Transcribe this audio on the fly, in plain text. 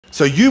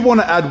So you want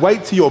to add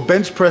weight to your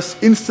bench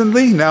press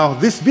instantly? Now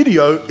this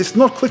video is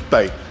not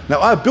clickbait.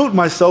 Now I built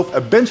myself a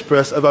bench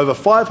press of over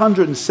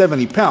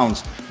 570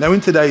 pounds. Now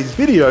in today's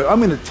video, I'm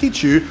going to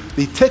teach you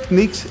the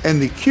techniques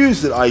and the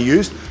cues that I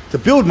used to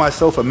build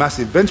myself a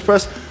massive bench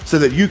press so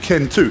that you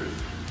can too.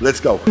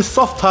 Let's go.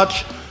 Soft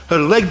touch, her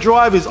leg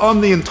drive is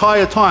on the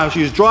entire time.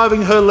 She's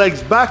driving her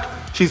legs back.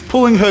 She's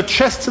pulling her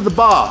chest to the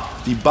bar.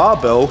 The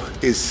barbell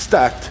is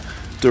stacked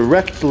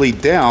directly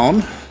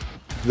down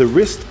the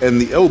wrist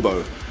and the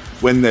elbow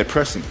when they're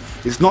pressing.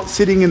 It's not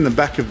sitting in the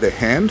back of their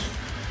hand.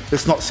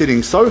 It's not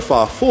sitting so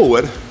far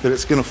forward that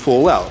it's going to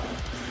fall out.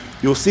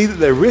 You'll see that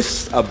their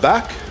wrists are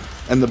back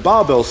and the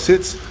barbell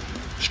sits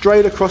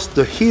straight across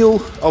the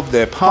heel of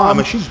their palm,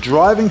 and she's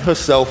driving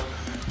herself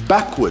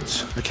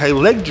backwards. Okay,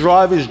 leg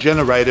drive is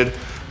generated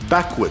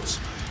backwards.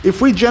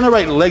 If we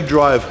generate leg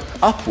drive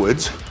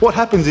upwards, what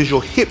happens is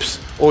your hips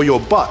or your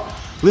butt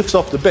lifts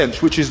off the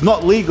bench, which is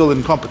not legal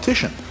in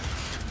competition.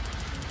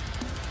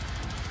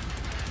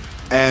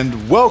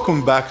 And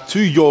welcome back to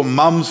your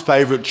mum's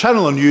favorite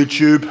channel on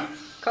YouTube.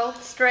 Cult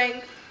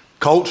Strength.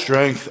 Cult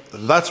Strength,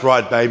 that's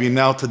right baby.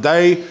 Now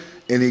today,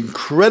 an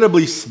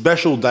incredibly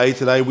special day.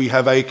 Today we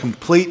have a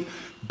complete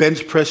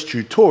bench press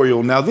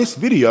tutorial. Now this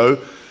video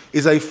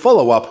is a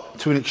follow-up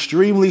to an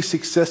extremely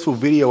successful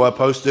video I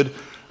posted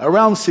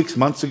around 6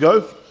 months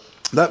ago.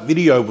 That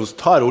video was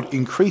titled,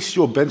 Increase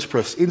Your Bench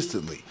Press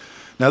Instantly.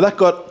 Now that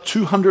got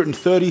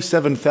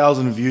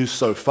 237,000 views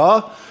so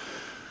far.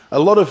 A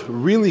lot of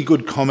really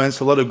good comments,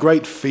 a lot of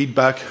great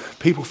feedback.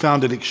 People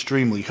found it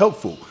extremely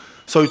helpful.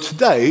 So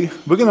today,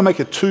 we're gonna make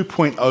a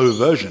 2.0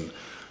 version.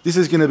 This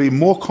is gonna be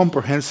more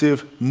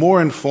comprehensive, more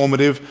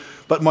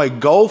informative, but my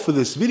goal for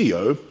this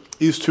video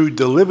is to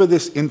deliver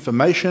this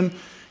information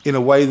in a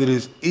way that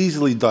is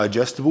easily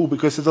digestible,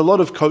 because there's a lot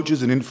of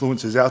coaches and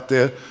influencers out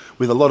there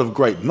with a lot of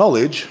great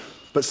knowledge,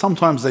 but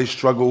sometimes they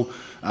struggle,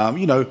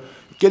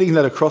 getting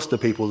that across to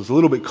people is a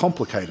little bit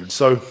complicated.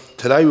 So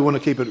today we wanna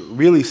keep it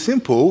really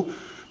simple,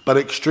 but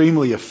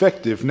extremely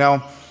effective.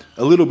 Now,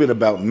 a little bit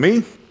about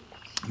me.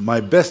 My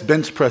best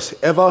bench press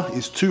ever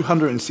is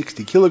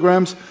 260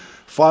 kilograms,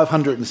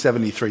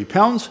 573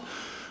 pounds.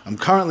 I'm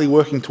currently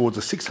working towards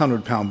a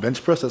 600-pound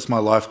bench press. That's my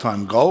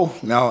lifetime goal.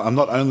 Now, I'm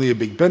not only a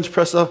big bench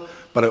presser,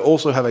 but I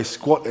also have a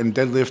squat and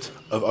deadlift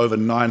of over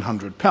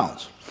 900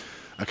 pounds.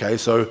 Okay,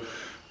 so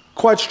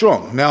quite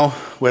strong. Now,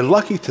 we're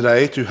lucky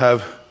today to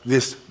have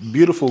this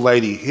beautiful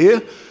lady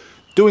here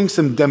doing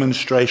some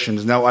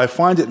demonstrations. Now, I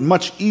find it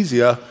much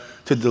easier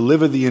to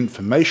deliver the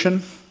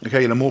information,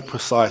 okay, in a more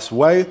precise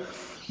way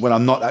when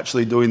I'm not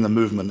actually doing the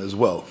movement as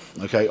well,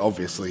 okay,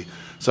 obviously.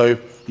 So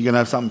you're gonna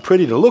have something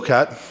pretty to look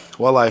at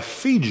while I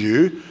feed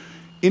you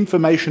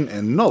information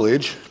and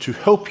knowledge to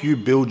help you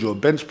build your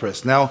bench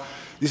press. Now,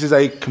 this is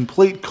a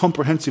complete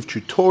comprehensive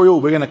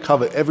tutorial. We're gonna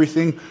cover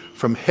everything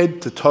from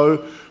head to toe,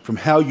 from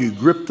how you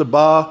grip the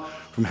bar,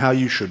 from how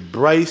you should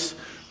brace,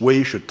 where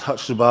you should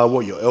touch the bar,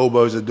 what your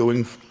elbows are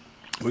doing.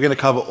 We're gonna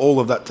cover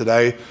all of that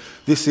today.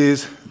 This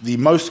is the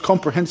most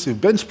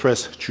comprehensive bench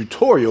press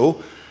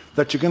tutorial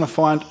that you're gonna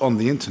find on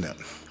the internet,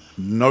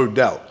 no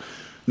doubt.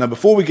 Now,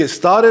 before we get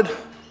started,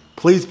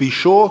 please be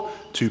sure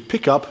to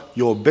pick up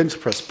your bench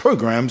press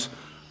programs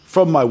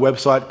from my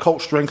website,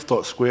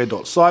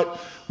 cultstrength.square.site.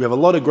 We have a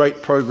lot of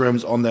great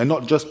programs on there,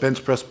 not just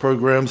bench press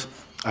programs.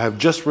 I have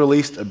just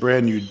released a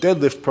brand new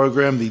deadlift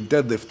program, the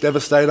Deadlift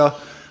Devastator,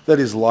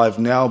 that is live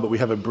now, but we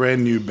have a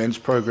brand new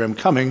bench program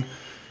coming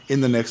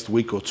in the next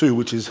week or two,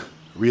 which is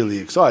really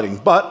exciting.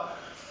 But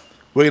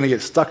we're gonna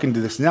get stuck into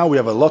this now. We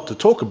have a lot to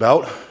talk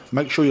about.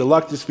 Make sure you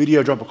like this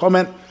video, drop a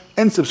comment,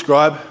 and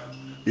subscribe.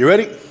 You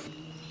ready?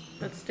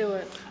 Let's do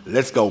it.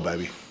 Let's go,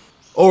 baby.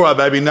 All right,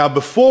 baby. Now,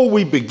 before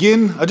we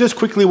begin, I just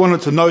quickly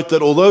wanted to note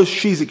that although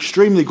she's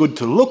extremely good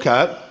to look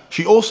at,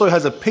 she also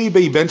has a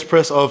PB bench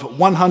press of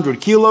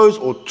 100 kilos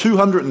or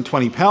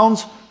 220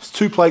 pounds. It's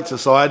 2 plates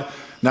aside.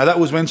 Now, that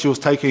was when she was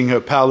taking her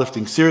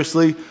powerlifting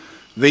seriously.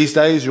 These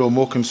days, you're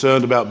more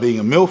concerned about being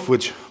a MILF,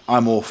 which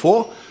I'm all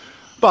for.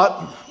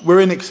 But we're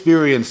in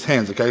experienced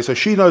hands, okay? So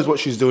she knows what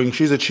she's doing.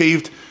 She's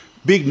achieved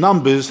big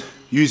numbers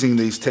using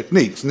these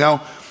techniques.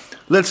 Now,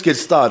 let's get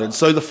started.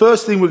 So the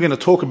first thing we're gonna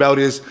talk about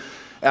is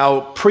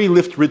our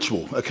pre-lift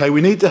ritual, okay?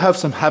 We need to have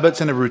some habits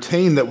and a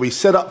routine that we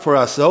set up for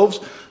ourselves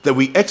that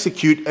we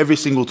execute every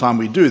single time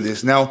we do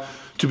this. Now,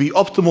 to be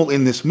optimal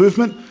in this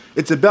movement,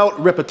 it's about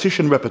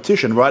repetition,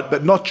 right?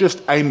 But not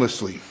just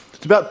aimlessly.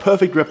 It's about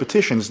perfect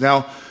repetitions.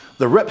 Now,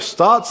 the rep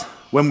starts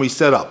when we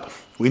set up.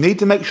 We need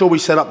to make sure we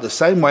set up the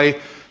same way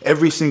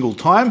every single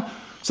time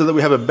so that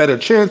we have a better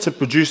chance of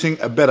producing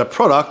a better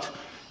product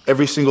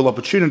every single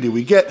opportunity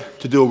we get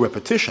to do a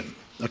repetition,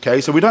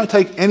 okay? So we don't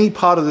take any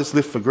part of this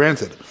lift for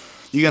granted.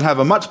 You're gonna have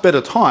a much better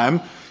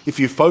time if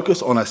you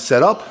focus on a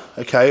setup,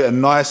 okay? A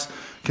nice,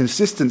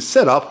 consistent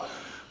setup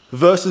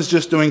versus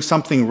just doing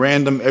something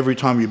random every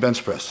time you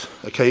bench press,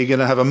 okay? You're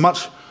gonna have a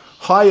much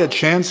higher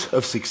chance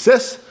of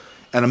success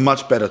and a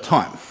much better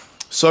time.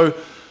 So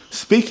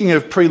speaking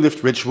of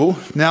pre-lift ritual,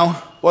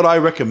 now what I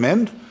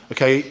recommend,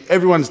 okay,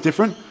 everyone's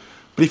different,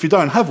 but if you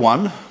don't have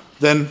one,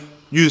 then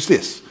use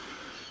this.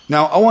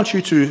 Now, I want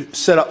you to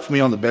set up for me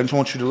on the bench. I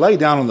want you to lay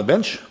down on the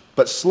bench,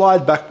 but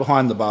slide back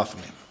behind the bar for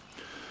me.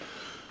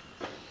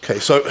 Okay,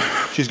 so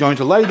she's going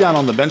to lay down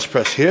on the bench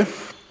press here.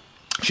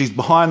 She's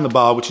behind the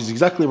bar, which is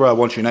exactly where I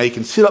want you. Now, you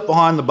can sit up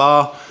behind the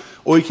bar,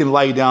 or you can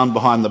lay down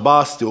behind the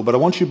bar still, but I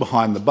want you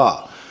behind the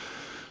bar.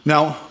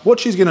 Now, what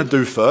she's going to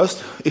do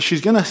first is she's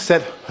going to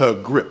set her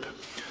grip.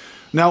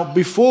 Now,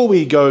 before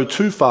we go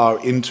too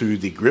far into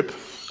the grip,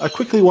 I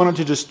quickly wanted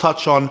to just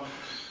touch on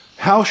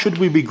how should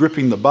we be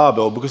gripping the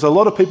barbell, because a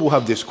lot of people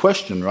have this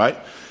question, right?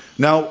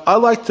 Now, I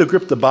like to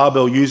grip the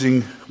barbell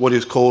using what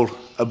is called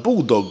a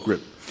bulldog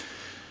grip.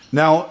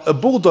 Now, a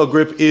bulldog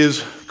grip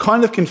is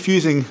kind of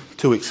confusing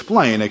to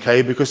explain,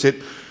 okay, because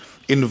it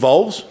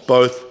involves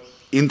both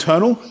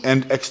internal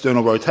and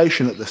external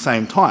rotation at the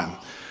same time.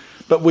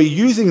 But we're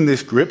using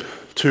this grip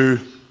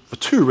for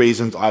two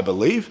reasons, I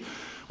believe.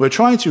 We're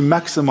trying to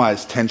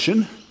maximize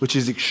tension, which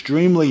is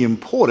extremely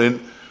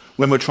important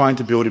when we're trying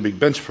to build a big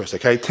bench press,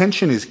 okay?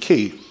 Tension is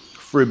key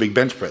for a big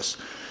bench press.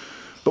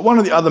 But one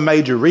of the other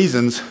major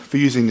reasons for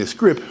using this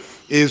grip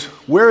is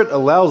where it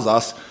allows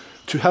us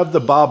to have the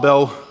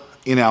barbell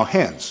in our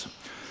hands.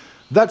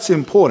 That's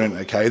important,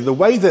 okay? The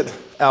way that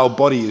our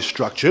body is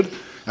structured,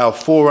 our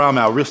forearm,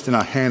 our wrist, and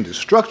our hand is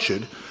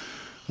structured,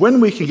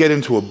 when we can get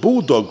into a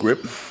bulldog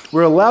grip,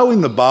 we're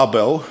allowing the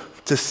barbell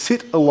to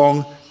sit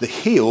along the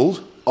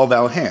heels of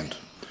our hand,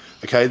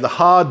 okay? The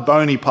hard,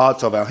 bony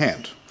parts of our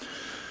hand.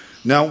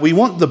 Now, we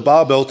want the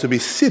barbell to be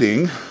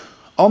sitting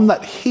on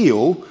that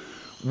heel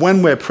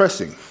when we're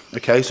pressing,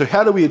 okay? So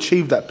how do we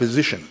achieve that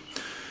position?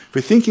 If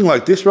we're thinking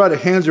like this, right, our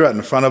hands are out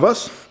in front of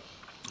us,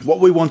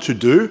 what we want to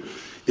do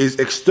is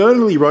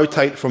externally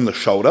rotate from the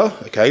shoulder,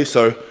 okay?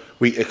 So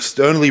we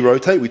externally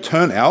rotate, we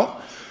turn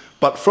out,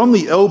 but from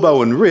the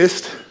elbow and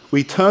wrist,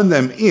 we turn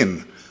them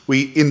in.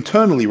 We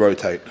internally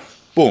rotate,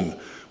 boom.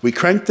 We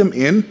crank them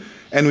in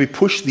and we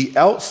push the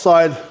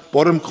outside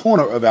bottom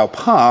corner of our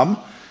palm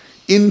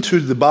into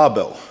the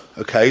barbell,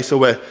 okay? So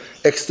we're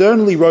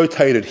externally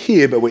rotated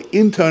here, but we're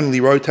internally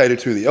rotated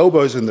through the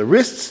elbows and the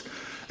wrists,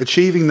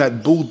 achieving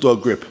that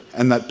bulldog grip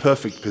and that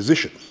perfect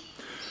position,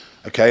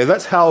 okay?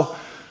 That's how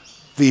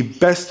the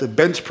best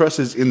bench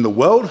presses in the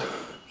world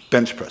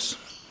bench press.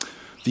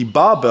 The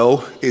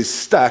barbell is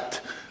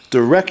stacked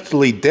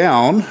directly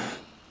down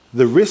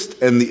the wrist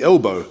and the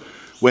elbow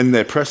when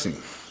they're pressing,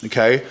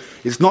 okay?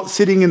 It's not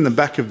sitting in the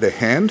back of their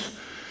hand.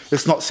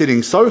 It's not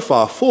sitting so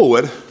far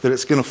forward that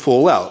it's gonna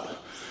fall out.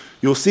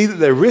 You'll see that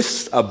their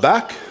wrists are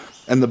back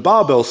and the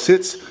barbell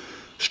sits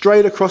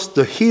straight across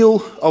the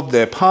heel of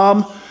their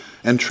palm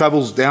and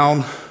travels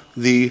down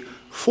the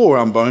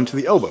forearm bone to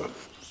the elbow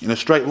in a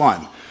straight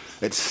line.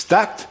 It's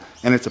stacked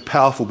and it's a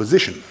powerful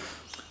position.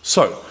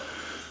 So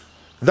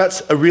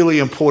that's a really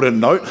important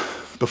note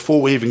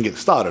before we even get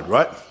started,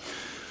 right?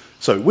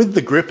 So with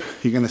the grip,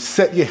 you're gonna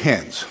set your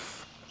hands.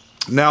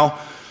 Now,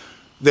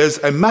 there's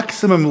a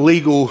maximum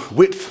legal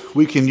width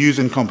we can use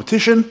in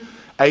competition,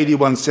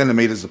 81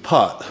 centimeters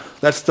apart.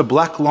 That's the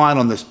black line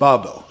on this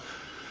barbell.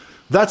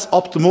 That's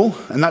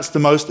optimal and that's the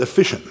most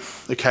efficient,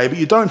 okay? But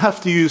you don't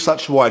have to use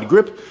such wide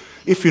grip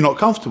if you're not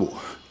comfortable.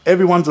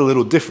 Everyone's a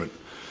little different.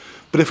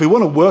 But if we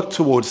want to work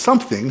towards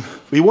something,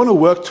 we want to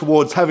work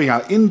towards having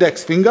our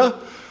index finger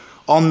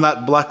on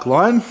that black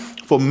line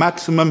for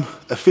maximum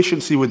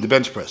efficiency with the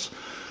bench press.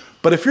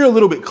 But if you're a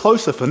little bit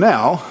closer for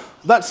now,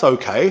 that's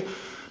okay.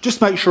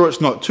 Just make sure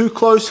it's not too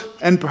close,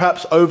 and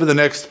perhaps over the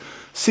next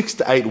 6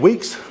 to 8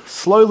 weeks,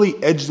 slowly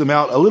edge them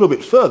out a little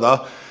bit further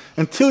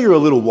until you're a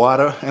little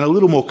wider and a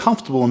little more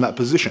comfortable in that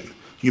position.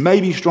 You may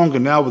be stronger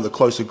now with a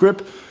closer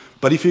grip,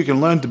 but if you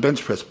can learn to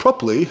bench press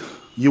properly,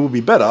 you will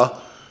be better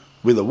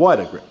with a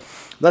wider grip.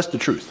 That's the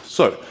truth.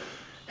 So,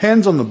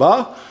 hands on the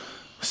bar,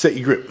 set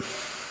your grip.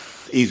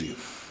 Easy.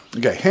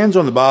 Okay, hands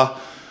on the bar.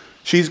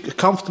 She's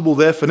comfortable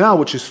there for now,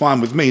 which is fine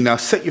with me. Now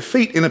set your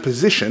feet in a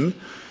position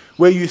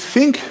where you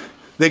think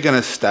they're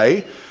gonna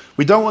stay.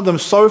 We don't want them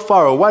so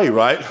far away,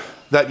 right,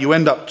 that you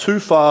end up too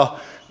far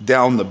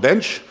down the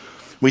bench.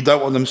 We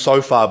don't want them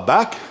so far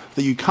back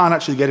that you can't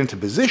actually get into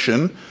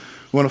position.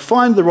 We wanna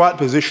find the right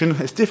position.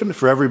 It's different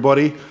for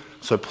everybody,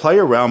 so play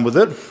around with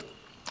it.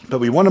 But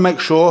we wanna make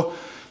sure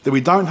that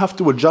we don't have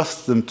to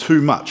adjust them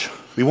too much.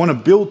 We wanna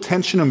build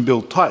tension and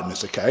build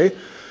tightness, okay?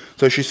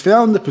 So she's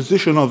found the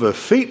position of her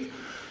feet.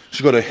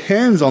 She's got her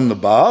hands on the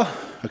bar,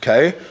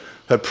 okay?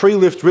 Her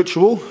pre-lift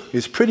ritual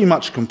is pretty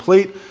much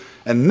complete.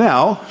 And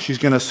now she's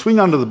gonna swing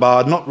under the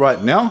bar, not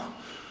right now,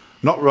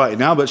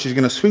 but she's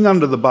gonna swing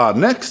under the bar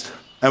next.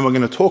 And we're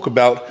gonna talk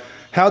about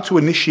how to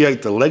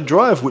initiate the leg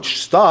drive,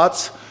 which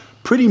starts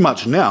pretty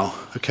much now,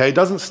 okay? It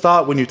doesn't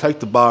start when you take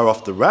the bar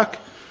off the rack.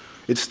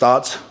 It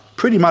starts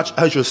pretty much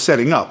as you're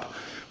setting up.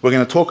 We're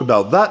gonna talk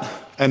about that,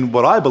 and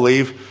what I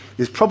believe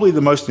is probably the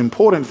most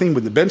important thing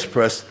with the bench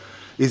press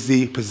is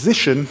the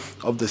position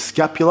of the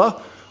scapula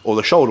or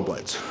the shoulder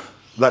blades.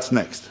 That's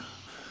next.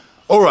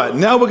 All right,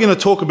 now we're gonna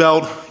talk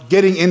about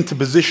getting into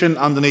position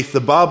underneath the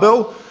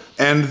barbell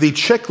and the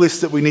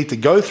checklist that we need to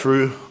go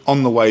through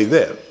on the way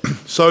there.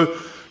 So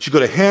she's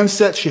got her hands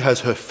set, she has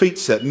her feet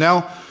set.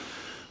 Now,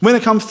 when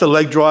it comes to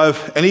leg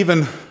drive, and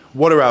even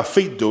what are our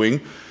feet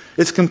doing?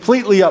 It's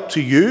completely up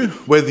to you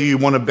whether you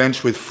want to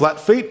bench with flat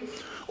feet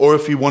or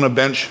if you want to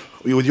bench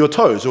with your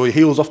toes or your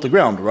heels off the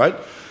ground, right?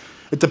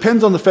 It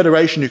depends on the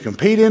federation you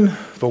compete in.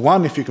 For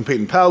one, if you compete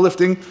in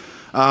powerlifting,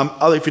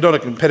 if you're not a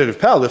competitive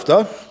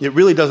powerlifter, it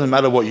really doesn't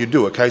matter what you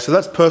do, okay? So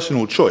that's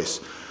personal choice.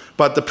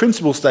 But the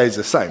principle stays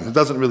the same. It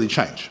doesn't really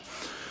change.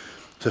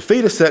 So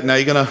feet are set. Now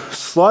you're going to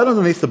slide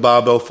underneath the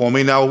barbell for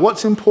me. Now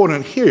what's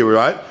important here,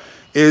 right,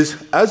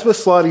 is as we're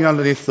sliding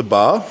underneath the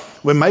bar,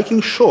 we're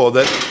making sure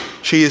that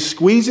she is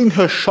squeezing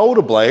her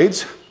shoulder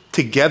blades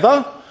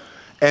together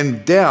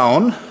and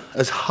down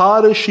as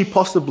hard as she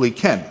possibly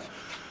can.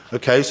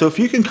 Okay, so if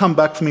you can come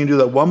back for me and do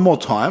that one more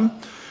time.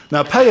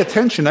 Now pay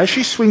attention, as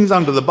she swings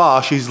under the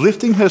bar, she's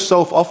lifting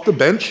herself off the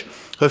bench,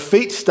 her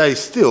feet stay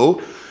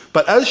still,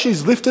 but as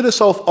she's lifted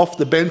herself off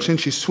the bench and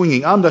she's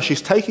swinging under,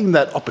 she's taking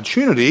that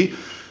opportunity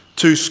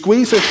to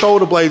squeeze her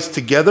shoulder blades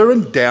together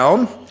and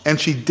down, and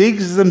she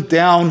digs them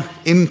down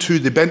into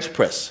the bench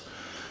press.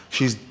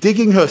 She's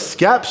digging her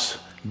scaps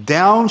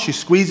down, she's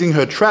squeezing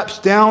her traps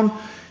down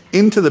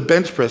into the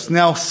bench press.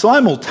 Now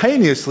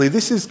simultaneously,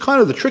 this is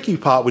kind of the tricky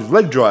part with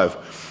leg drive.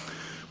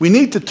 We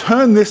need to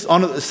turn this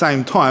on at the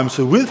same time.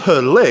 So with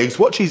her legs,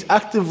 what she's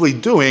actively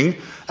doing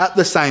at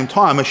the same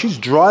time is she's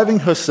driving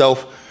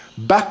herself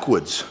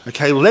backwards.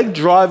 Okay, leg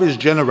drive is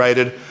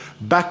generated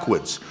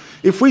backwards.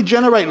 If we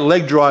generate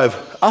leg drive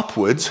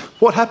upwards,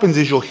 what happens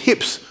is your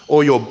hips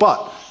or your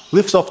butt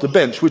lifts off the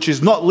bench, which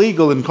is not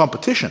legal in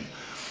competition.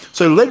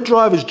 So leg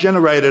drive is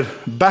generated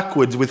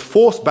backwards with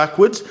force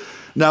backwards.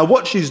 Now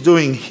what she's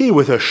doing here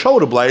with her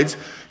shoulder blades,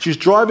 she's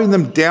driving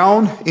them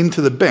down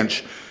into the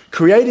bench,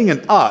 creating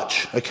an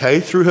arch, okay,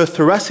 through her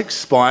thoracic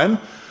spine.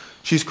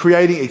 She's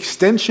creating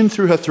extension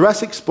through her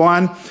thoracic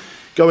spine,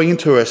 going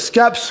into her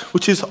scaps,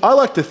 which is, I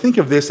like to think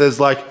of this as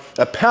like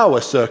a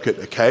power circuit,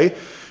 okay?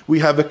 We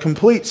have a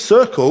complete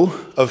circle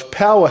of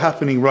power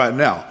happening right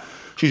now.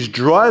 She's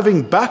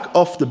driving back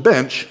off the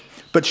bench,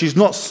 but she's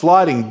not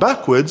sliding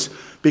backwards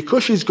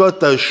because she's got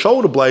those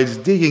shoulder blades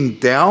digging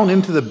down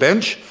into the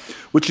bench,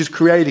 which is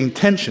creating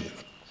tension.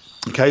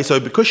 Okay, so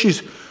because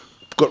she's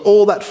got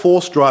all that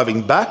force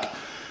driving back,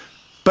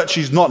 but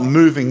she's not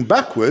moving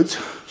backwards,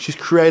 she's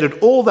created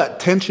all that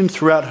tension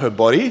throughout her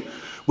body,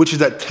 which is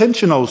that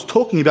tension I was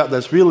talking about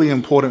that's really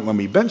important when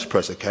we bench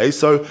press, okay?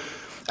 So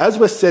as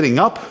we're setting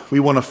up, we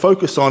want to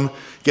focus on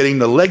getting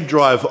the leg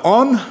drive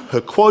on.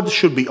 Her quads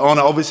should be on.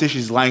 Obviously,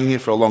 she's laying here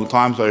for a long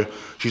time, so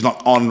she's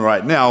not on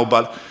right now,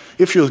 but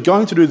if she was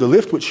going to do the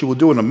lift, which she will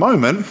do in a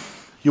moment,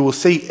 you will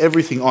see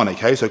everything on,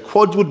 okay? So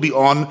quads would be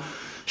on.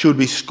 She would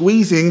be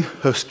squeezing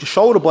her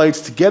shoulder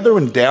blades together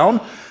and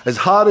down as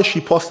hard as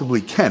she possibly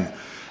can.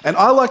 And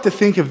I like to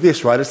think of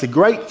this, right? It's a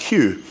great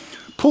cue.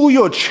 Pull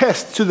your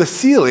chest to the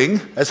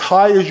ceiling as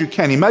high as you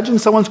can. Imagine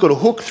someone's got a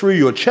hook through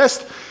your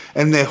chest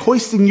and they're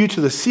hoisting you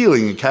to the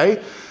ceiling,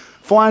 okay?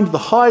 Find the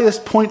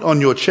highest point on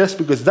your chest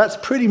because that's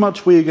pretty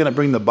much where you're gonna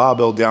bring the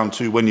barbell down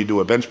to when you do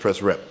a bench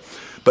press rep.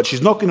 But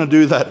she's not gonna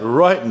do that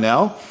right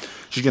now.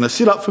 She's gonna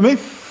sit up for me.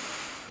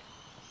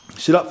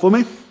 Sit up for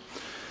me.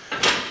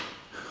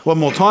 One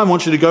more time, I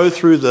want you to go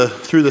through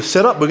the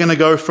setup. We're gonna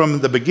go from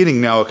the beginning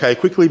now, okay,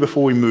 quickly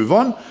before we move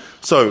on.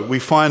 So we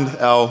find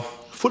our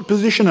foot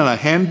position and our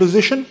hand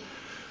position.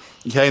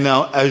 Okay,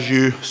 now as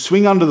you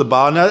swing under the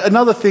bar, now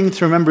another thing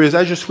to remember is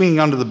as you're swinging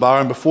under the bar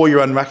and before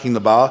you're unracking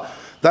the bar,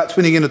 that's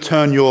when you're gonna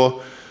turn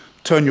your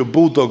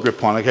bulldog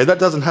grip on, okay? That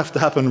doesn't have to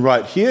happen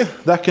right here.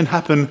 That can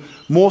happen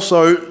more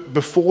so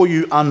before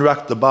you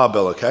unrack the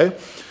barbell, okay?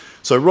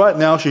 So right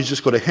now she's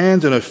just got her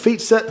hands and her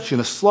feet set. She's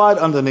gonna slide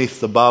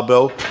underneath the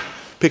barbell,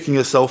 picking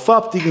herself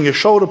up, digging her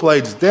shoulder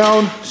blades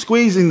down,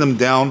 squeezing them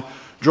down,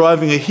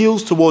 driving her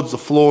heels towards the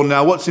floor.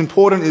 Now what's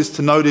important is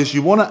to note is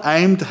you want to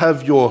aim to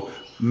have your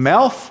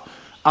mouth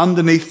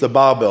underneath the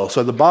barbell.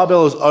 So the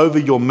barbell is over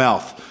your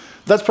mouth.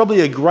 That's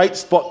probably a great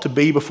spot to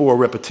be before a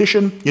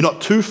repetition. You're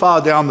not too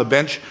far down the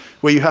bench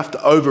where you have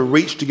to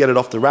overreach to get it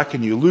off the rack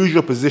and you lose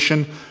your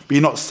position, but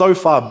you're not so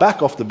far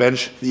back off the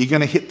bench that you're going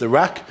to hit the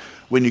rack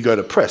when you go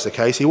to press,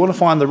 okay? So you want to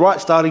find the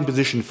right starting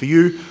position for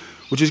you,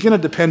 which is going to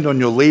depend on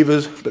your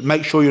levers, but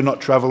make sure you're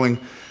not traveling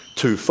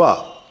too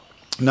far.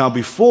 Now,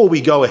 before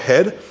we go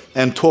ahead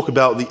and talk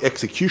about the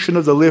execution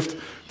of the lift,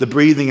 the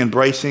breathing and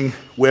bracing,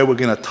 where we're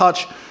going to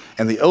touch,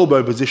 and the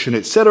elbow position,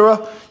 etc.,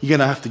 you're going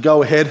to have to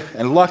go ahead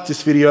and like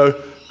this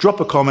video, drop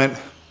a comment,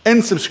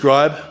 and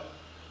subscribe.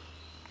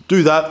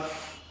 Do that,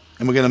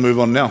 and we're going to move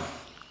on now.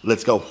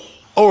 Let's go.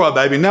 All right,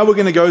 baby, now we're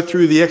going to go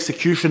through the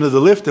execution of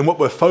the lift and what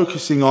we're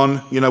focusing on,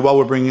 while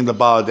we're bringing the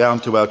bar down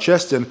to our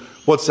chest and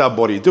what's our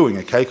body doing,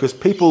 okay? Because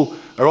people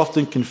are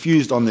often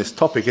confused on this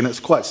topic, and it's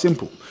quite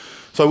simple.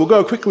 So we'll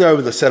go quickly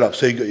over the setup.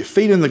 So you've got your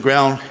feet in the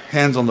ground,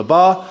 hands on the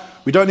bar.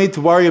 We don't need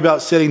to worry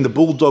about setting the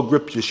bulldog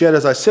grip just yet.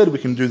 As I said, we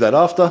can do that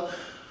after.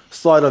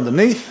 Slide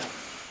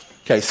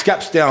underneath. Okay,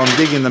 scaps down,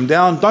 digging them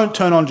down. Don't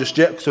turn on just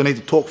yet because I need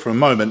to talk for a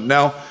moment.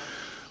 Now,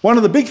 one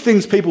of the big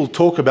things people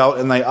talk about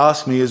and they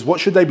ask me is what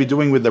should they be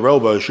doing with their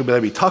elbows? Should they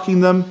be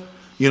tucking them,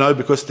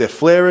 because they're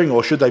flaring,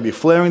 or should they be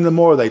flaring them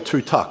more? Or are they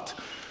too tucked?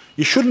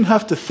 You shouldn't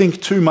have to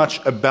think too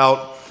much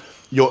about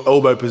your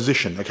elbow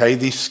position, okay?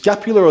 The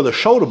scapula or the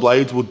shoulder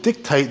blades will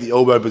dictate the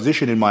elbow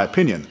position, in my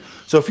opinion.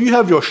 So if you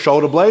have your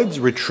shoulder blades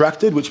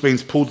retracted, which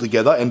means pulled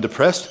together, and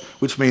depressed,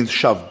 which means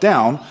shoved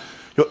down,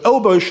 your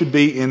elbow should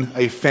be in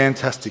a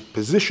fantastic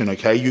position,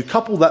 okay? You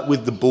couple that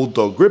with the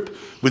bulldog grip,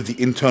 with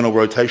the internal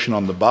rotation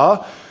on the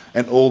bar,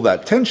 and all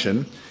that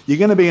tension, you're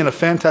gonna be in a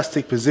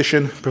fantastic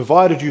position,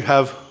 provided you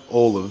have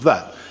all of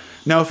that.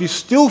 Now, if you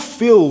still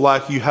feel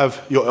like you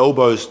have your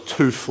elbows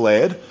too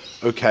flared,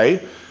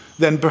 okay,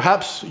 then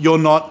perhaps you're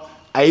not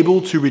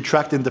able to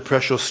retract and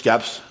depress your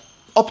scaps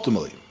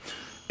optimally.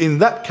 In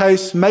that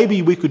case,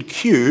 maybe we could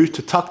cue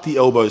to tuck the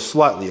elbows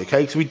slightly,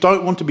 okay? Because we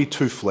don't want to be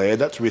too flared,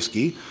 that's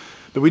risky,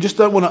 but we just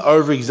don't want to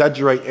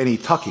over-exaggerate any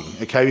tucking,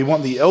 okay? We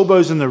want the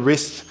elbows and the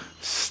wrists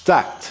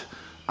stacked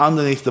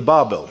underneath the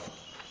barbell.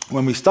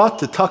 When we start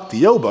to tuck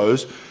the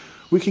elbows,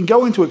 we can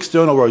go into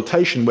external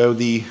rotation where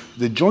the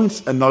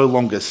joints are no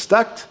longer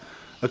stacked,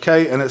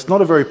 okay, and it's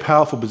not a very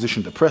powerful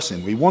position to press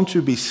in. We want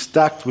to be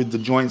stacked with the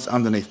joints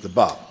underneath the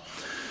bar.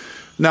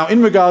 Now,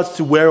 in regards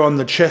to where on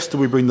the chest do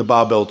we bring the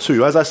barbell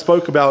to, as I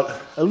spoke about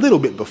a little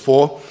bit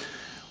before,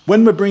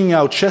 when we're bringing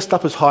our chest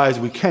up as high as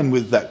we can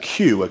with that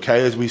cue,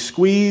 okay, as we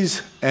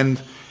squeeze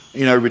and,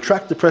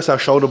 retract, depress our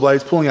shoulder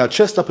blades, pulling our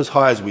chest up as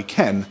high as we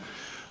can,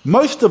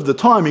 most of the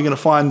time you're going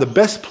to find the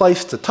best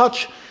place to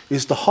touch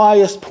is the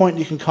highest point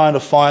you can kind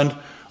of find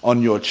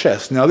on your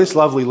chest. Now, this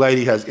lovely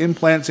lady has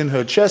implants in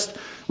her chest,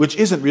 which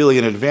isn't really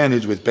an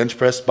advantage with bench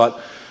press, but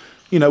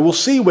we'll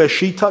see where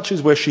she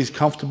touches, where she's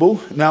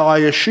comfortable. Now, I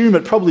assume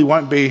it probably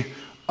won't be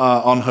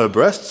on her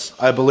breasts.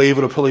 I believe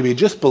it'll probably be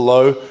just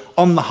below,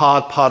 on the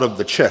hard part of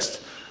the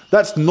chest.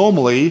 That's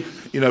normally,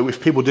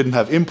 if people didn't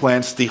have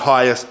implants, the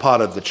highest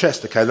part of the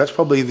chest, okay? That's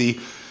probably the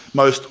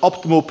most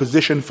optimal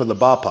position for the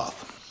bar path.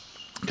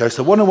 Okay,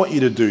 so what I want you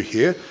to do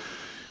here,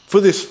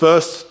 for this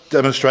first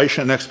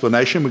demonstration and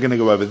explanation, we're going to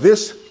go over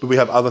this, but we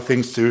have other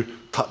things to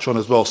touch on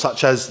as well,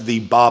 such as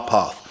the bar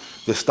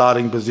path, the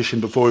starting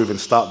position before we even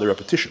start the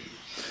repetition.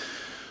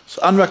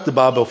 So unrack the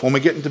barbell form. We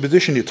get into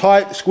position, you're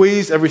tight,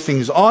 squeeze,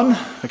 everything's on.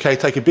 Okay,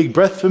 take a big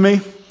breath for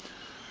me.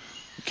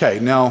 Okay,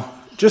 now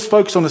just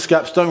focus on the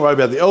scaps, don't worry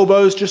about the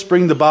elbows, just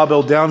bring the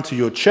barbell down to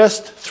your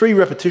chest, 3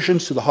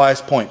 repetitions to the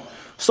highest point.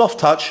 Soft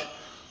touch,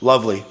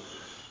 lovely,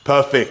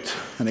 perfect.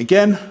 And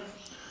again,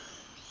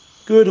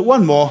 good,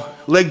 one more.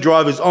 Leg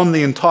drivers on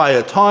the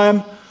entire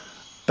time,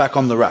 back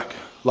on the rack,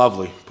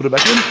 lovely. Put it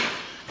back in.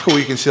 Cool,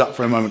 you can sit up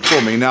for a moment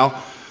for me.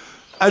 Now,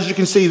 as you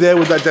can see there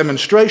with that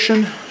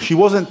demonstration, she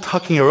wasn't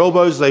tucking her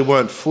elbows, they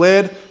weren't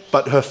flared,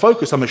 but her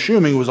focus, I'm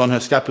assuming, was on her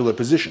scapular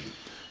position.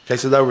 Okay,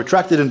 so they were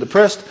retracted and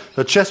depressed,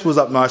 her chest was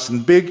up nice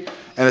and big,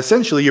 and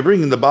essentially you're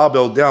bringing the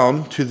barbell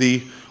down to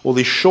the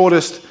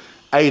shortest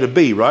A to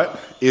B, right,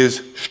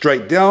 is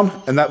straight down,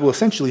 and that will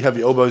essentially have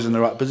your elbows in the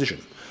right position.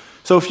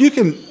 So if you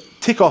can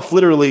tick off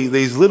literally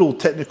these little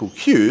technical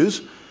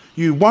cues,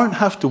 you won't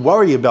have to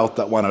worry about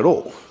that one at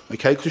all,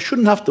 okay, because you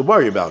shouldn't have to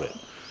worry about it.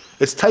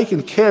 It's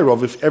taken care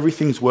of if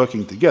everything's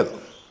working together,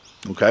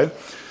 okay?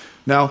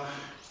 Now,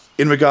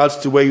 in regards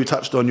to where you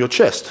touched on your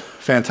chest,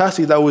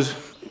 fantastic, that was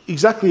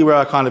exactly where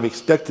I kind of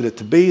expected it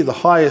to be, the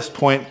highest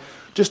point,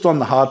 just on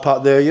the hard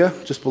part there, yeah,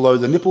 just below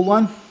the nipple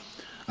line.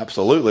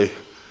 Absolutely,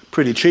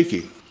 pretty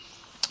cheeky.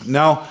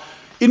 Now,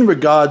 in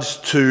regards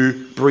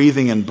to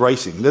breathing and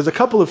bracing, there's a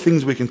couple of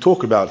things we can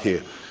talk about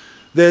here.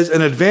 There's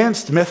an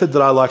advanced method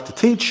that I like to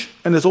teach,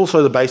 and there's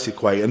also the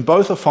basic way, and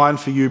both are fine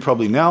for you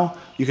probably now.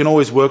 You can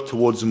always work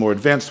towards the more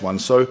advanced one.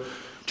 So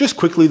just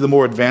quickly, the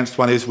more advanced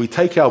one is we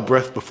take our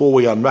breath before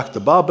we unrack the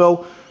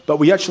barbell, but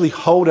we actually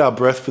hold our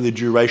breath for the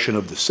duration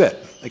of the set.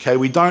 Okay,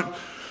 we don't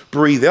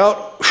breathe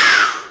out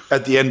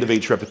at the end of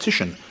each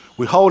repetition.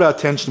 We hold our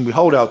tension, we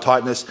hold our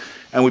tightness,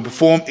 and we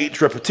perform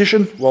each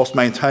repetition whilst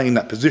maintaining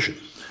that position.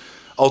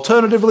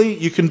 Alternatively,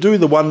 you can do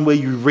the one where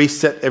you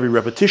reset every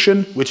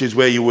repetition, which is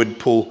where you would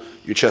pull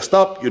your chest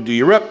up, you'd do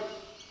your rep,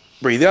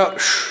 breathe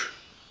out,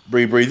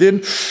 breathe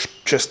in,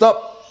 chest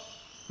up,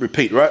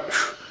 repeat, right?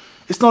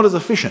 It's not as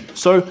efficient.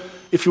 So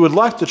if you would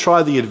like to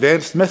try the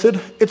advanced method,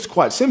 it's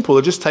quite simple.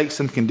 It just takes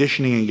some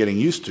conditioning and getting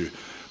used to.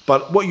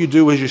 But what you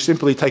do is you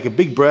simply take a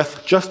big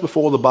breath just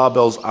before the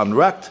barbell's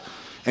unracked,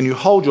 and you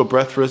hold your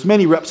breath for as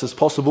many reps as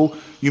possible.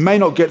 You may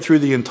not get through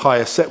the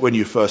entire set when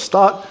you first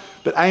start,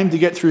 but aim to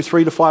get through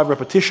 3 to 5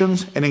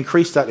 repetitions and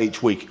increase that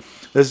each week.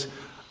 There's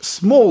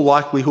small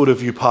likelihood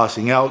of you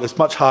passing out. It's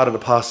much harder to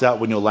pass out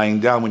when you're laying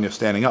down, when you're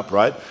standing up,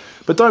 right?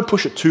 But don't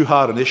push it too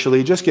hard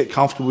initially. Just get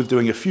comfortable with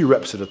doing a few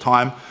reps at a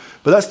time.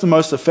 But that's the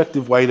most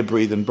effective way to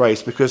breathe and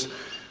brace, because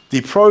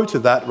the pro to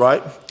that,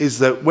 right, is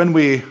that when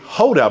we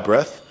hold our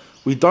breath,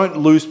 we don't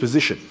lose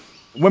position.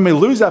 When we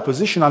lose our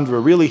position under a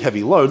really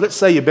heavy load, let's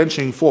say you're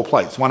benching 4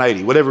 plates,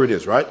 180, whatever it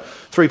is, right?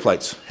 3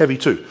 plates, heavy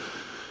 2.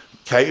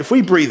 Okay, if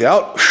we breathe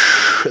out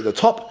at the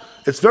top,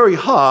 it's very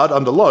hard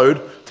under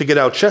load to get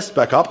our chest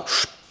back up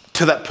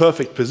to that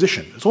perfect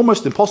position. It's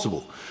almost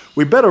impossible.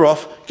 We're better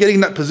off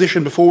getting that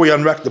position before we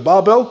unrack the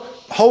barbell,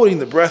 holding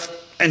the breath,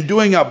 and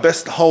doing our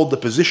best to hold the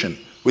position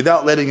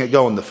without letting it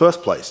go in the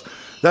first place.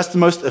 That's the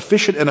most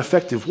efficient and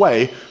effective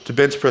way to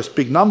bench press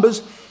big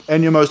numbers,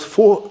 and your most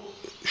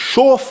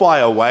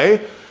surefire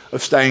way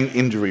of staying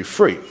injury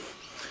free.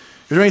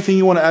 Is there anything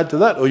you want to add to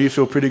that, or you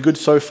feel pretty good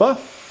so far?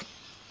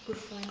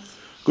 Good points.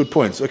 Good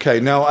points. Okay,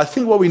 now I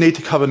think what we need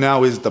to cover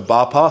now is the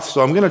bar path.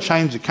 So I'm going to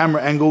change the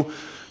camera angle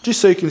just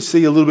so you can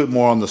see a little bit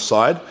more on the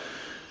side.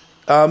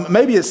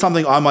 Maybe it's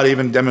something I might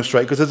even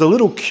demonstrate because there's a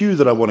little cue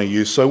that I want to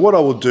use. So what I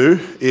will do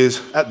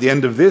is at the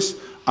end of this,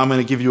 I'm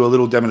going to give you a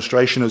little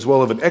demonstration as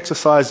well of an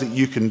exercise that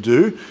you can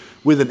do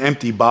with an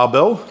empty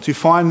barbell to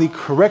find the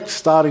correct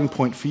starting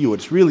point for you.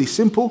 It's really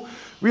simple,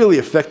 really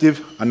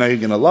effective. I know you're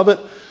going to love it,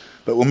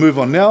 but we'll move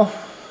on now.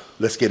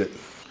 Let's get it.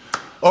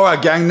 All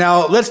right, gang,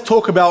 now let's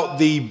talk about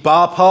the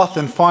bar path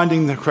and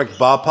finding the correct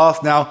bar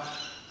path. Now,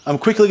 I'm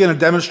quickly going to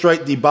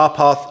demonstrate the bar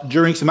path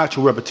during some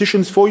actual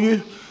repetitions for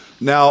you.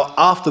 Now,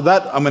 after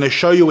that, I'm going to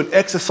show you an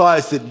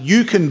exercise that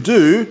you can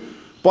do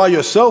by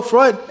yourself,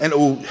 right? And it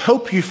will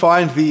help you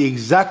find the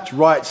exact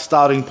right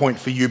starting point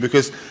for you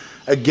because,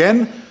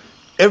 again,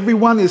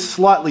 everyone is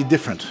slightly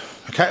different,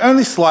 okay?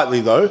 Only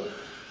slightly though,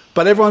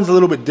 but everyone's a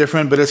little bit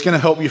different, but it's going to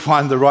help you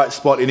find the right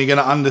spot and you're going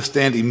to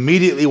understand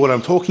immediately what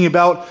I'm talking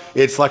about.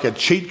 It's like a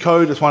cheat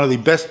code. It's one of the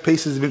best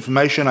pieces of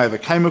information I ever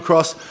came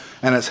across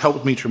and it's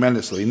helped me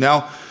tremendously.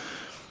 Now,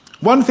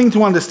 one thing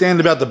to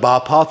understand about the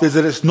bar path is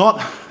that it's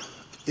not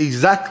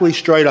exactly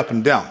straight up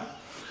and down.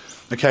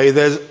 Okay,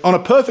 on a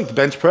perfect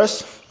bench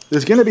press,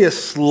 there's going to be a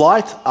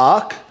slight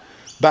arc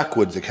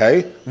backwards,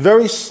 okay?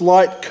 Very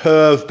slight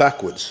curve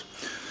backwards.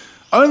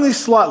 Only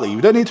slightly,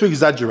 you don't need to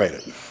exaggerate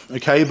it,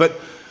 okay? But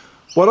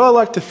what I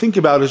like to think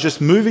about is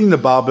just moving the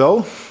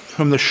barbell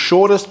from the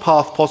shortest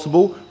path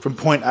possible from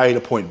point A to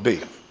point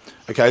B.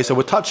 Okay, so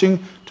we're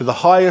touching to the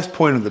highest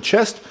point of the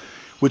chest,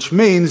 which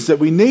means that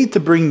we need to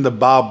bring the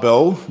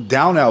barbell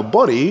down our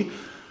body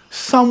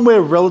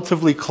somewhere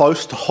relatively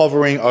close to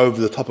hovering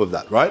over the top of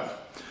that, right?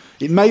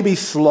 It may be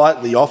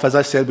slightly off. As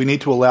I said, we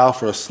need to allow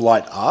for a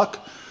slight arc,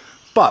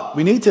 but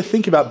we need to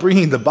think about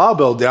bringing the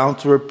barbell down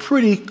to a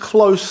pretty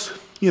close,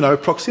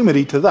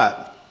 proximity to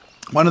that.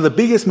 One of the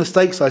biggest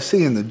mistakes I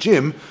see in the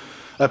gym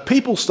are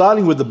people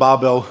starting with the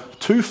barbell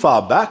too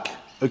far back,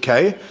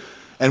 okay?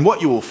 And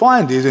what you will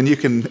find is, and you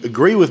can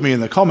agree with me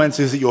in the comments,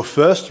 is that your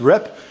first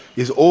rep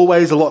is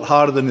always a lot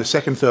harder than the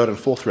second, third, and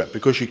fourth rep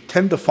because you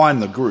tend to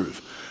find the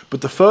groove.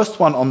 But the first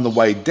one on the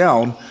way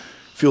down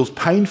feels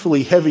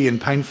painfully heavy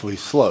and painfully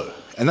slow.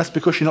 And that's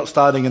because you're not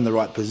starting in the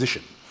right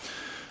position.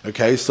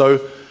 Okay, so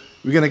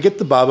we're going to get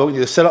the barbell. You need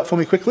to set up for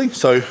me quickly.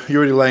 So you're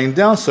already laying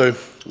down. So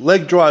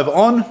leg drive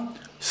on,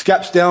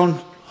 scaps down,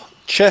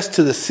 chest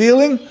to the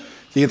ceiling.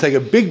 So you can take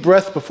a big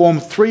breath, perform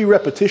 3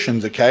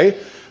 repetitions,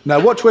 okay? Now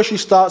watch where she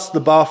starts the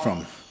bar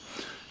from.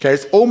 Okay,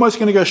 it's almost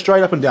going to go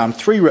straight up and down.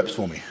 3 reps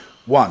for me.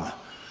 1.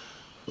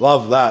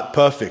 Love that.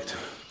 Perfect.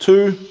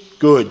 2.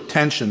 Good.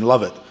 Tension.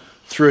 Love it.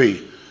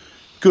 3.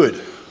 Good.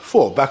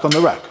 4. Back on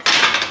the rack.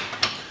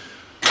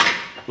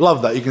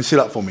 Love that. You can sit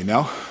up for me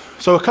now.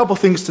 So a couple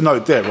things to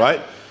note there,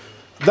 right?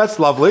 That's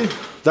lovely.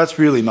 That's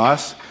really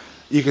nice.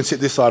 You can sit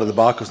this side of the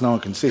bar because no one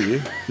can see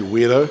you, you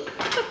weirdo.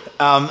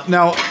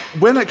 Now,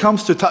 when it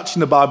comes to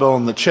touching the barbell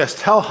on the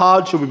chest, how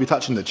hard should we be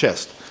touching the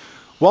chest?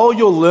 While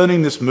you're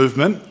learning this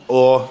movement,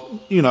 or,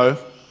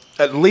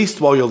 at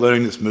least while you're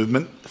learning this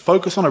movement,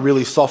 focus on a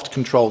really soft,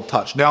 controlled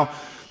touch. Now,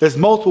 there's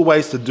multiple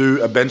ways to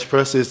do a bench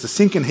press. There's the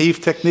sink and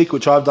heave technique,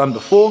 which I've done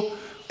before,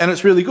 and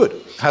it's really good.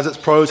 Has its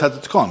pros, has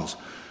its cons.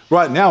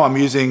 Right now, I'm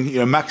using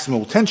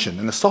maximal tension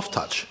and a soft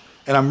touch,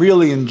 and I'm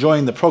really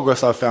enjoying the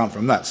progress I've found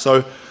from that.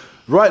 So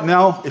right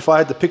now, if I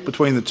had to pick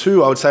between the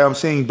two, I would say I'm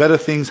seeing better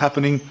things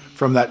happening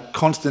from that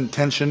constant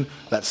tension,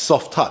 that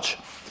soft touch.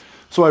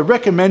 So I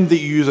recommend that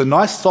you use a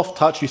nice soft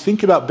touch. You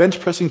think about bench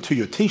pressing to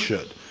your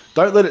t-shirt.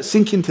 Don't let it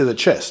sink into the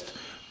chest.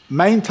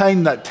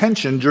 Maintain that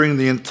tension during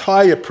the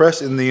entire press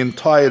and the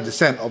entire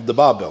descent of the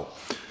barbell.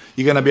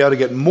 You're going to be able to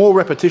get more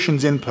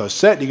repetitions in per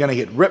set. You're going to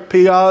hit rep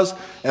PRs,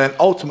 and then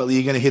ultimately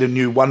you're going to hit a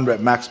new 1 rep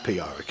max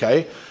PR,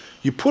 okay?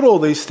 You put all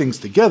these things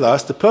together,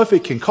 it's the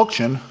perfect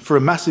concoction for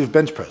a massive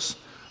bench press.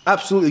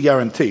 Absolutely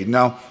guaranteed.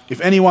 Now,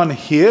 if anyone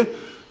here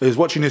that is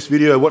watching this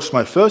video watched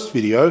my first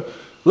video,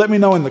 let me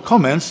know in the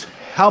comments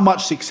how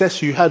much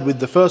success you had with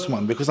the first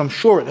one, because I'm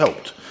sure it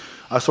helped.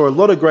 I saw a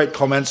lot of great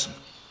comments.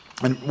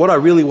 And what I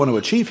really want to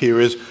achieve here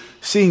is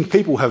seeing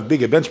people have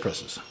bigger bench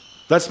presses.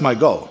 That's my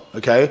goal,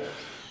 okay?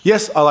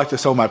 Yes, I like to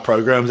sell my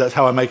programs. That's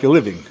how I make a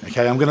living,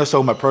 okay? I'm going to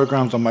sell my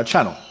programs on my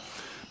channel.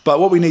 But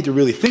what we need to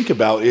really think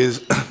about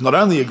is not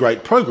only a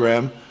great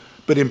program,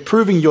 but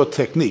improving your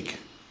technique,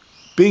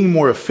 being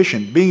more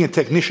efficient, being a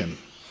technician,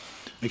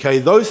 okay?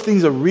 Those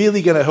things are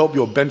really going to help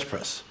your bench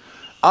press,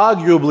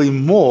 arguably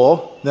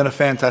more than a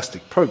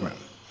fantastic program.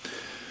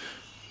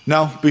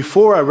 Now,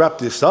 before I wrap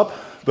this up,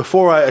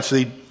 before I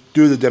actually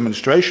do the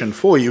demonstration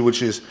for you,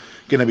 which is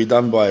going to be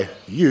done by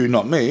you,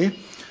 not me,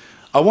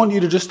 I want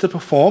you to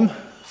perform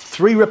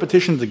 3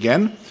 repetitions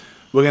again.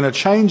 We're going to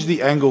change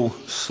the angle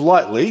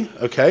slightly,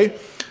 okay?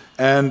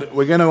 And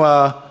we're going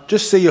to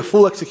just see a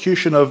full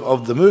execution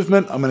of the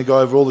movement. I'm going to go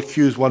over all the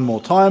cues one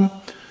more time.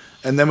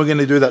 And then we're going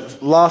to do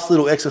that last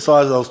little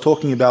exercise I was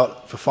talking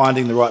about for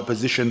finding the right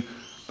position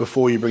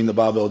before you bring the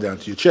barbell down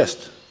to your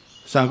chest.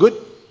 Sound good?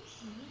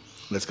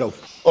 Let's go.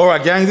 All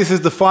right, gang, this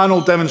is the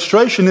final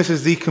demonstration. This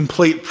is the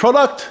complete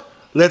product.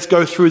 Let's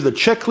go through the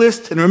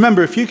checklist. And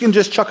remember, if you can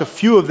just chuck a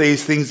few of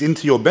these things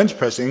into your bench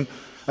pressing,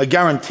 I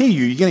guarantee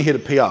you're gonna hit a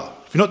PR.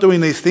 If you're not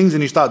doing these things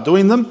and you start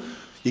doing them,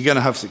 you're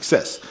gonna have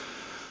success.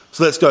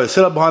 So let's go,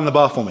 set up behind the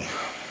bar for me.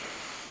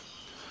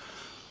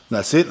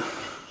 That's it.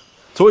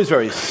 It's always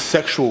very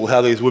sexual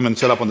how these women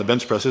set up on the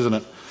bench press, isn't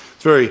it?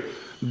 It's very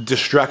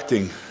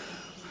distracting.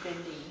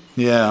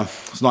 Yeah,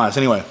 it's nice.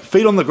 Anyway,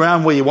 feet on the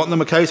ground where you want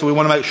them, okay? So we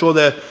want to make sure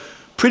they're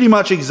pretty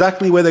much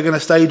exactly where they're going to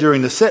stay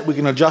during the set. We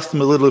can adjust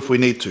them a little if we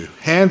need to.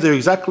 Hands are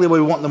exactly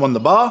where we want them on the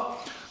bar.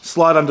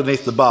 Slide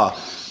underneath the bar.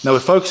 Now we're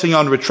focusing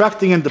on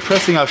retracting and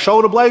depressing our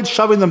shoulder blades,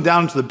 shoving them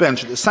down into the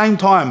bench. At the same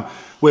time,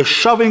 we're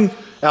shoving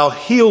our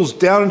heels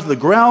down into the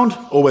ground,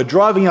 or we're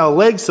driving our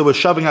legs, so we're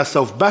shoving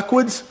ourselves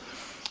backwards,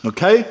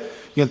 okay?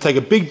 You're going to take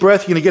a big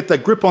breath. You're going to get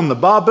that grip on the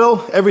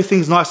barbell.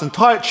 Everything's nice and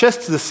tight.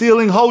 Chest to the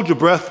ceiling. Hold your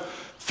breath.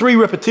 3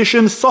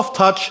 repetitions, soft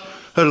touch.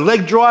 Her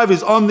leg drive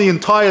is on the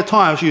entire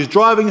time. She's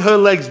driving her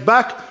legs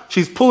back.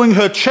 She's pulling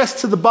her chest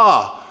to the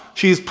bar.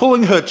 She's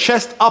pulling her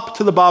chest up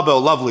to the barbell.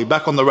 Lovely.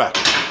 Back on the rack.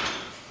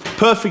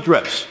 Perfect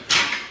reps.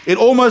 It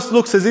almost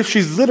looks as if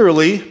she's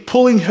literally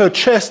pulling her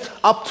chest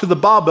up to the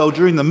barbell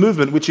during the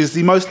movement, which is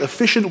the most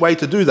efficient way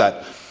to do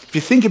that. If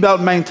you think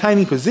about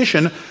maintaining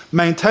position,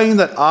 maintaining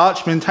that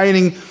arch,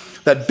 maintaining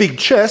that big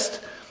chest,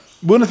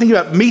 we want to think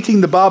about meeting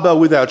the barbell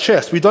with our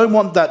chest. We don't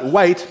want that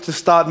weight to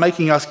start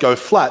making us go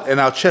flat and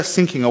our chest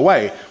sinking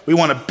away. We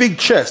want a big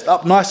chest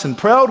up nice and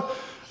proud,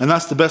 and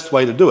that's the best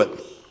way to do it.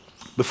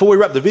 Before we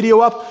wrap the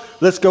video up,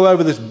 let's go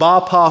over this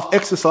bar path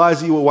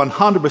exercise that you are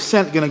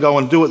 100% going to go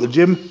and do at the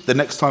gym the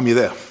next time you're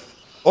there.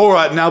 All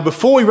right, now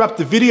before we wrap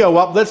the video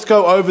up, let's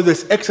go over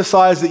this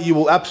exercise that you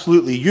will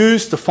absolutely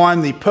use to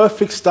find the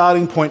perfect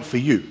starting point for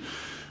you.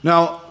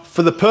 Now,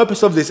 for the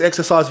purpose of this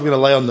exercise, we're going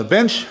to lay on the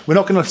bench. We're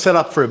not going to set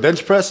up for a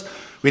bench press.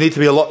 We need to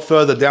be a lot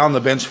further down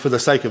the bench for the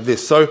sake of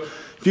this. So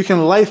if you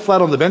can lay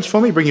flat on the bench for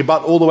me, bring your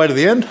butt all the way to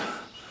the end.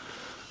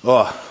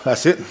 Oh,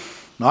 that's it.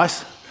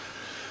 Nice.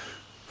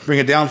 Bring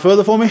it down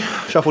further for me.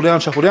 Shuffle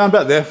down,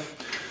 about there.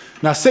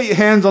 Now set your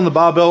hands on the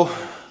barbell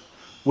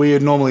where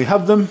you'd normally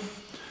have them.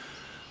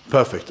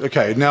 Perfect.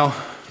 Okay, now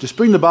just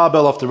bring the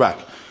barbell off the rack.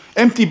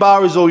 Empty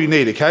bar is all you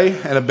need, okay?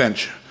 And a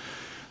bench.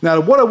 Now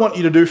what I want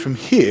you to do from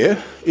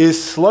here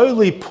is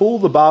slowly pull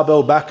the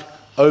barbell back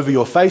over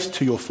your face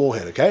to your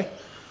forehead, okay?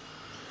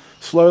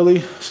 Slowly,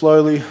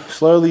 slowly,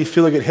 slowly,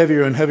 feel it get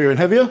heavier and heavier and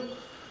heavier.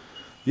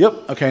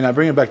 Yep, okay, now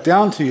bring it back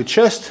down to your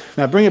chest.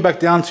 Now bring it back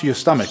down to your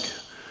stomach.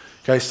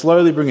 Okay,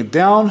 slowly bring it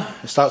down.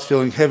 It starts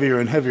feeling heavier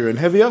and heavier and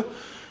heavier.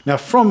 Now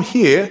from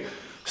here,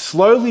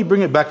 slowly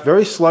bring it back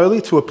very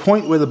slowly to a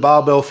point where the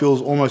barbell feels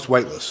almost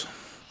weightless.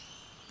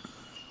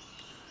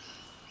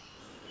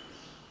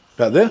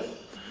 About there?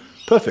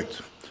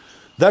 Perfect.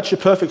 That's your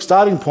perfect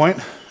starting point,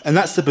 and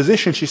that's the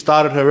position she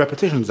started her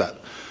repetitions at.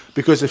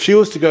 Because if she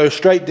was to go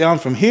straight down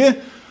from here,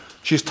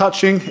 she's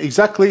touching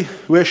exactly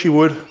where she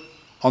would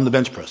on the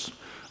bench press.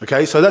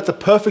 Okay, so that's a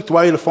perfect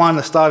way to find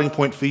the starting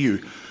point for you.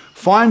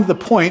 Find the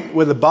point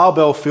where the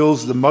barbell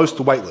feels the most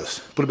weightless.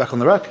 Put it back on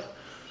the rack.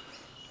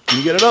 Can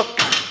you get it up?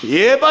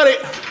 Yeah, buddy.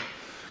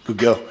 Good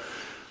girl.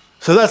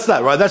 So that's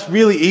that, right? That's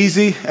really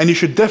easy, and you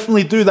should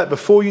definitely do that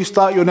before you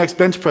start your next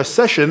bench press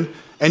session,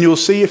 and you'll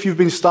see if you've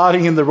been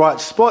starting in the right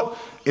spot.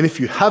 And if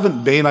you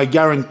haven't been, I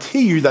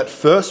guarantee you that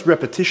first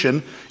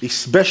repetition,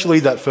 especially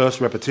that first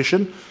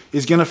repetition,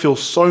 is going to feel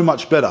so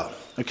much better,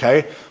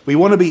 okay? We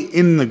want to be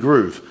in the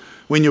groove.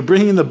 When you're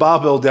bringing the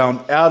barbell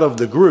down out of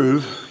the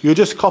groove, you're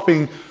just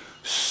copying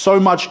so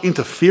much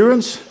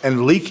interference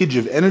and leakage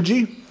of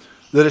energy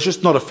that it's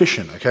just not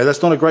efficient, okay?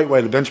 That's not a great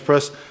way to bench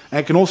press, and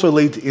it can also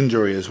lead to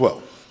injury as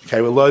well. Okay,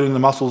 we're loading the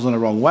muscles in the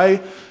wrong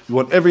way. We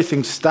want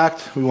everything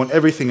stacked. We want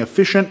everything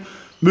efficient,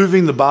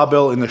 moving the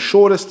barbell in the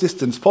shortest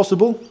distance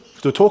possible.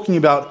 So we're talking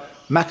about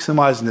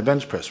maximizing the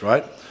bench press,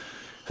 right?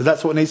 So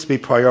that's what needs to be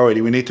priority.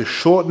 We need to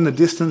shorten the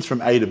distance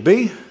from A to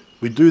B.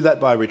 We do that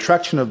by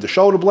retraction of the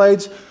shoulder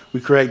blades.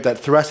 We create that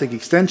thoracic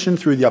extension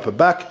through the upper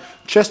back,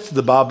 chest to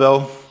the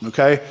barbell,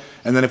 okay?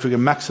 And then if we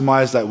can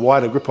maximize that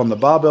wider grip on the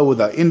barbell with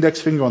our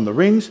index finger on the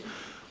rings,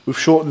 we've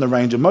shortened the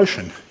range of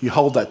motion. You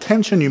hold that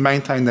tension, you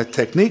maintain that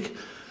technique,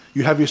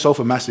 you have yourself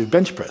a massive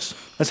bench press.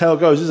 That's how it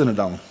goes, isn't it,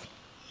 Dylan?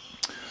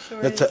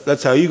 Sure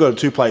that's how you got a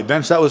 2-plate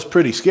bench. That was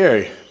pretty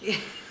scary. Yeah.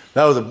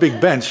 That was a big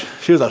bench.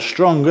 She was a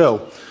strong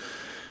girl.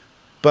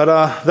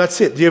 But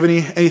that's it. Do you have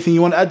anything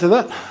you want to add to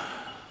that?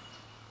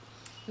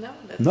 No,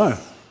 that's No.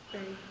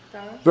 very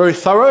thorough. Very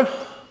thorough.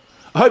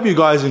 I hope you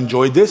guys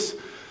enjoyed this.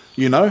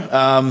 You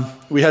know,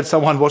 we had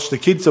someone watch the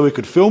kids so we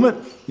could film it.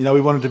 You know,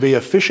 we wanted to be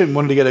efficient,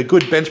 wanted to get a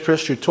good bench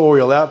press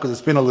tutorial out because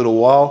it's been a little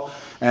while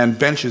and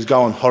bench is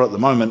going hot at the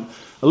moment.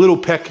 A little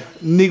pec,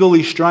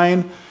 niggly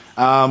strain,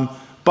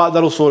 but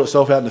that'll sort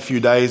itself out in a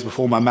few days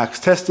before my max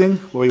testing,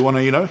 where we want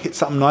to, you know, hit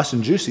something nice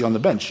and juicy on the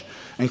bench.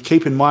 And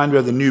keep in mind we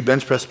have the new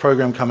bench press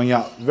program coming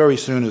out very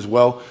soon as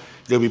well.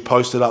 It'll be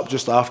posted up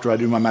just after I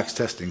do my max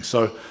testing.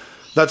 So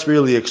that's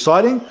really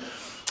exciting.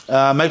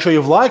 Make sure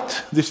you've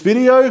liked this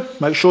video.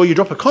 Make sure you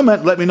drop a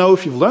comment. Let me know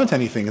if you've learnt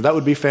anything. That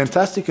would be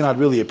fantastic and I'd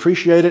really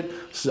appreciate it.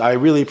 I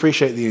really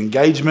appreciate the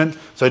engagement.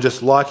 So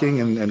just liking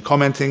and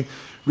commenting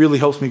really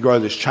helps me grow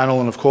this channel.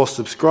 And of course,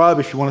 subscribe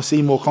if you want to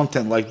see more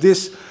content like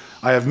this.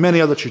 I have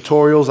many other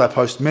tutorials. I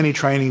post many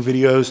training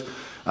videos,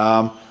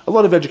 a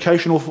lot of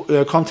educational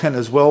content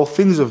as well,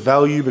 things of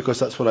value because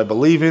that's what I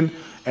believe in.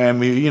 And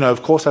we,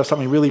 of course, have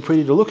something really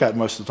pretty to look at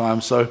most of the time.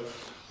 So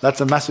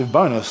that's a massive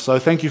bonus. So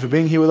thank you for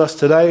being here with us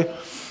today.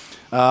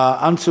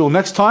 Until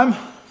next time,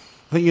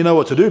 I think you know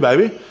what to do,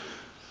 baby.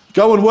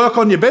 Go and work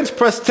on your bench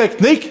press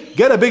technique,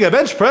 get a bigger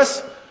bench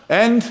press,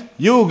 and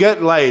you'll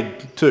get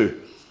laid too.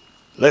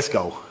 Let's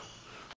go.